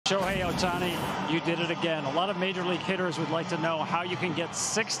Shohei Ohtani, you did it again. A lot of major league hitters would like to know how you can get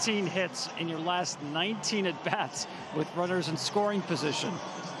 16 hits in your last 19 at-bats with runners in scoring position.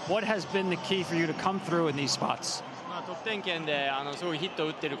 What has been the key for you to come through in these spots? 得点圏ですごいヒットを打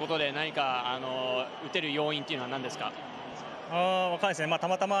っていることで何か打てる要因っていうのは何ですか？わかんないですね。た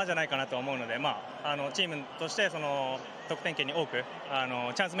またまじゃないかなと思うので、チームとしてその得点圏に多くチ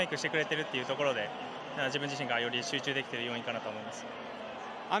ャンスメイクしてくれてるっていうところで、自分自身がより集中できている要因かなと思います。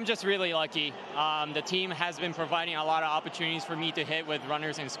I'm just really lucky. The team has been providing a lot of opportunities for me to hit with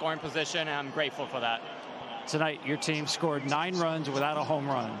runners in scoring position, and I'm grateful for that. Tonight, your team scored 9 runs without a home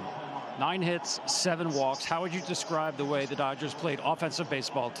run. 9 hits, 7 walks. How would you describe the way the Dodgers played offensive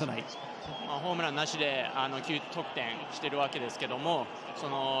baseball tonight? ホームランなしで9得点してるわけですけども、そ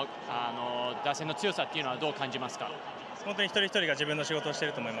の打線の強さっていうのはどう感じますか？本当に一人一人が自分の仕事をしてい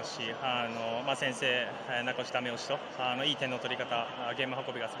ると思いますし、先制、中押し、ダメ押しといい点の取り方、ゲーム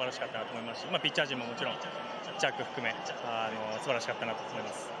運びが素晴らしかったなと思いますし、ピッチャー陣ももちろんジャック含め素晴らしかったなと思い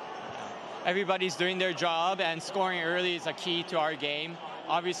ます。Everybody's doing their job, and scoring early is a key to our game.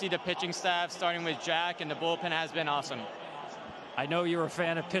 Obviously, the pitching staff, starting with Jack, and the bullpen has been awesome. I know you're a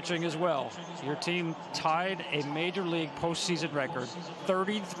fan of pitching as well. Your team tied a major league postseason record,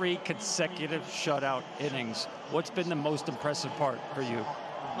 33 consecutive shutout innings. What's been the most impressive part for you?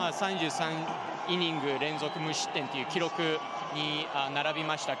 33イニング連続無失点という記録に並び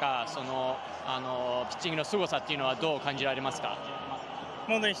ましたが、そのピッチングの凄さっていうのはどう感じられますか？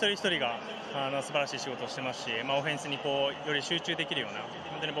本当に一人一人が素晴らしい仕事をしてますし、オフェンスにより集中できるような、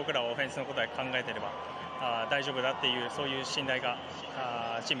本当に僕らはオフェンスのことを考えていれば大丈夫だっていうそういう信頼が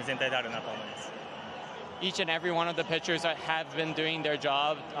チーム全体であるなと思います。Each and every one of the pitchers have been doing their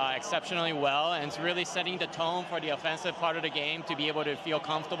job exceptionally well, and it's really setting the tone for the offensive part of the game to be able to feel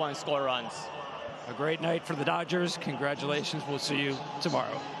comfortable and score runs. A great night for the Dodgers. Congratulations. We'll see you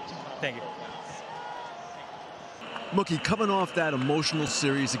tomorrow. Thank you. Mookie, coming off that emotional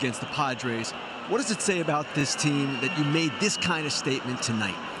series against the Padres, what does it say about this team that you made this kind of statement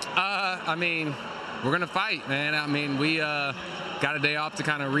tonight? I mean, we're going to fight, man. I mean, we got a day off to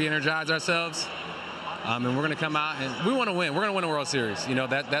kind of re-energize ourselves. And we're going to come out and we want to win. We're going to win a World Series. You know,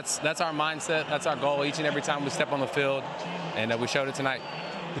 that's our mindset. That's our goal each and every time we step on the field. And we showed it tonight.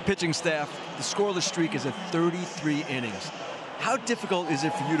 The pitching staff, the scoreless streak is at 33 innings. How difficult is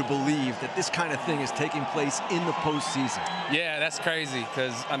it for you to believe that this kind of thing is taking place in the postseason? Yeah, that's crazy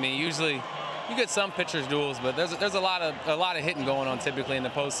because, I mean, usually you get some pitchers duels, but there's a lot of hitting going on typically in the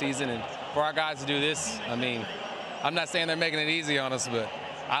postseason. And for our guys to do this, I mean, I'm not saying they're making it easy on us, but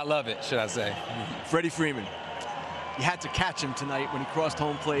I love it, should I say. Freddie Freeman, you had to catch him tonight when he crossed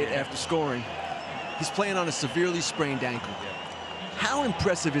home plate after scoring. He's playing on a severely sprained ankle. How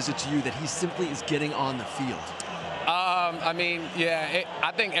impressive is it to you that he simply is getting on the field? I mean, yeah,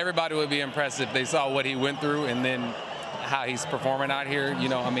 I think everybody would be impressed if they saw what he went through and then how he's performing out here. You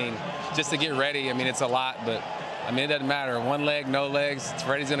know, I mean, just to get ready, I mean, it's a lot, but I mean, it doesn't matter. One leg, no legs.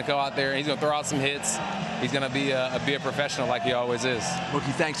 Freddie's going to go out there. He's going to throw out some hits. He's going to be a professional like he always is.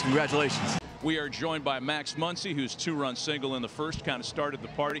 Mookie, thanks. Congratulations. We are joined by Max Muncy, whose 2-run single in the first kind of started the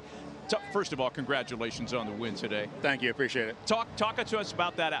party. First of all, congratulations on the win today. Thank you. Appreciate it. Talk to us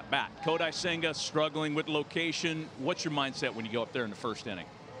about that at bat. Kodai Senga struggling with location. What's your mindset when you go up there in the first inning?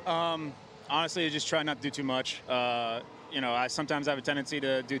 Honestly, just try not to do too much. You know, I sometimes have a tendency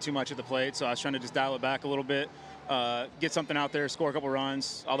to do too much at the plate, so I was trying to just dial it back a little bit, get something out there, score a couple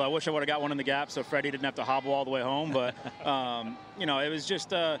runs. Although I wish I would have got one in the gap so Freddie didn't have to hobble all the way home. But you know, it was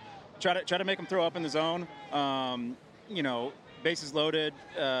just try to make him throw up in the zone. You know, bases loaded.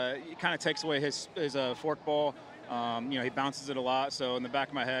 It kind of takes away his fork ball. You know, he bounces it a lot. So in the back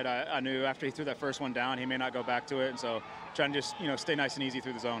of my head, I knew after he threw that first one down, he may not go back to it. And so trying to just, you know, stay nice and easy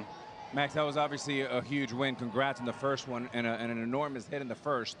through the zone. Max, that was obviously a huge win. Congrats on the first one and an enormous hit in the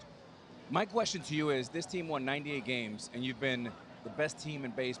first. My question to you is, this team won 98 games, and you've been the best team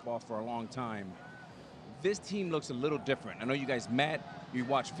in baseball for a long time. This team looks a little different. I know you guys met, you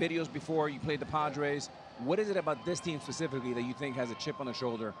watched videos before, you played the Padres. What is it about this team specifically that you think has a chip on the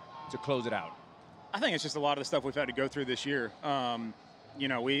shoulder to close it out? I think it's just a lot of the stuff we've had to go through this year. You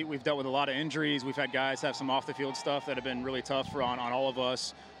know, we've dealt with a lot of injuries. We've had guys have some off-the-field stuff that have been really tough on all of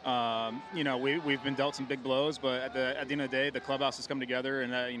us. You know, we've been dealt some big blows, but at the end of the day, the clubhouse has come together,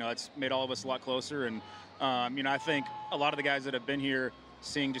 and you know, it's made all of us a lot closer. And you know, I think a lot of the guys that have been here,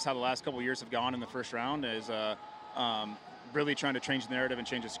 seeing just how the last couple of years have gone in the first round, is really trying to change the narrative and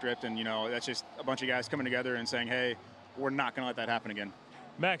change the script. And you know, that's just a bunch of guys coming together and saying, hey, we're not going to let that happen again.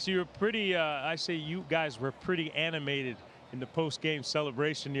 Max, you were pretty, I say you guys were pretty animated in the post-game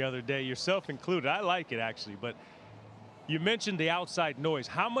celebration the other day, yourself included. I like it, actually, but You mentioned the outside noise.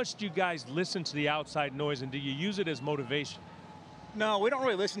 How much do you guys listen to the outside noise, and do you use it as motivation? No, we don't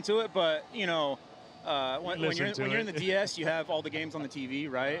really listen to it, but you know, when you're in the DS, you have all the games on the TV,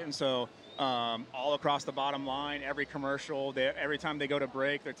 right? And so all across the bottom line, every commercial, every time they go to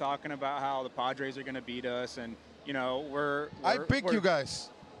break, they're talking about how the Padres are going to beat us, and you know, I picked you guys.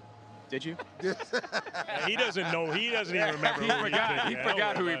 Did you? He doesn't know. He doesn't even remember. He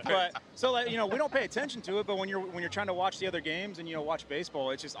forgot who he picked. But so, like, you know, we don't pay attention to it. But when you're trying to watch the other games and watch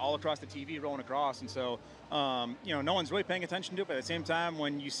baseball, it's just all across the TV rolling across. And so, you know, no one's really paying attention to it. But at the same time,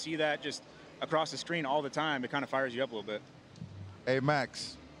 when you see that just across the screen all the time, it kind of fires you up a little bit. Hey,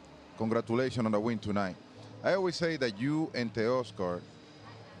 Max, congratulations on the win tonight. I always say that you and Teoscar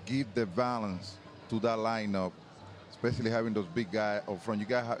give the balance to that lineup, especially having those big guys up front. You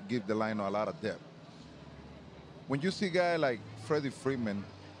got to give the lineup a lot of depth. When you see a guy like Freddie Freeman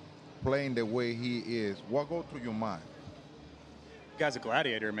playing the way he is, what goes through your mind? The guy's a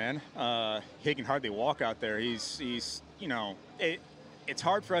gladiator, man. He can hardly walk out there. He's you know, it's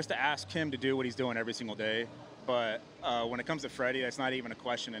hard for us to ask him to do what he's doing every single day. But when it comes to Freddie, that's not even a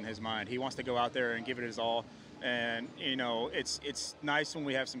question in his mind. He wants to go out there and give it his all. And, you know, it's nice when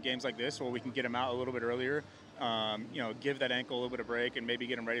we have some games like this where we can get him out a little bit earlier. You know, give that ankle a little bit of break and maybe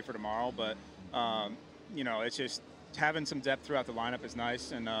get him ready for tomorrow. But, you know, it's just having some depth throughout the lineup is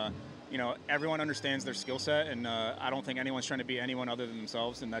nice. And, you know, everyone understands their skill set. And I don't think anyone's trying to be anyone other than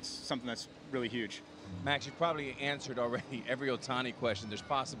themselves. And that's something that's really huge. Max, you've probably answered already every Ohtani question there's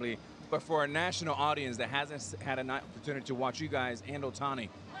possibly. But for a national audience that hasn't had an opportunity to watch you guys and Ohtani,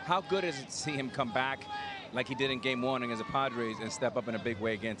 how good is it to see him come back like he did in Game 1 against the Padres and step up in a big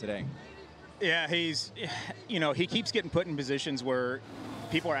way again today? Yeah, he's, you know, he keeps getting put in positions where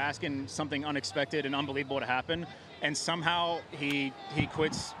people are asking something unexpected and unbelievable to happen, and somehow he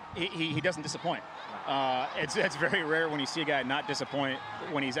quits. He doesn't disappoint. It's very rare when you see a guy not disappoint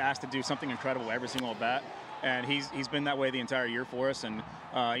when he's asked to do something incredible every single at bat, and he's been that way the entire year for us. And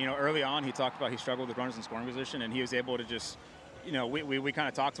you know, early on he talked about he struggled with runners in scoring position, and he was able to just, you know, we kind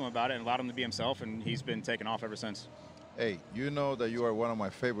of talked to him about it and allowed him to be himself, and he's been taking off ever since. Hey, you know that you are one of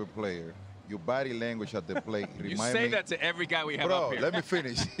my favorite players. Your body language at the plate reminds me. You say that to every guy we have up here. Bro, let me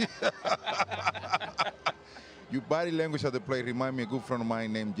finish. Your body language at the plate reminds me of a good friend of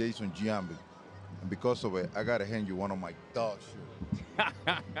mine named Jason Giambi. And because of it, I got to hand you one of my dog shoes.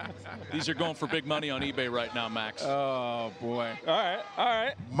 These are going for big money on eBay right now, Max. Oh, boy. All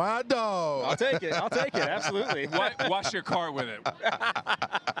right. My dog. I'll take it, absolutely. Wash your car with it.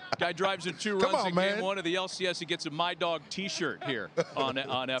 Guy drives in 2 runs in Game 1 of the LCS. He gets a My Dog T-shirt here on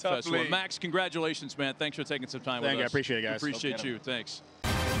FS1. Max, congratulations, man. Thanks for taking some time with us. Thank you. I appreciate it, guys. Appreciate you. Thanks.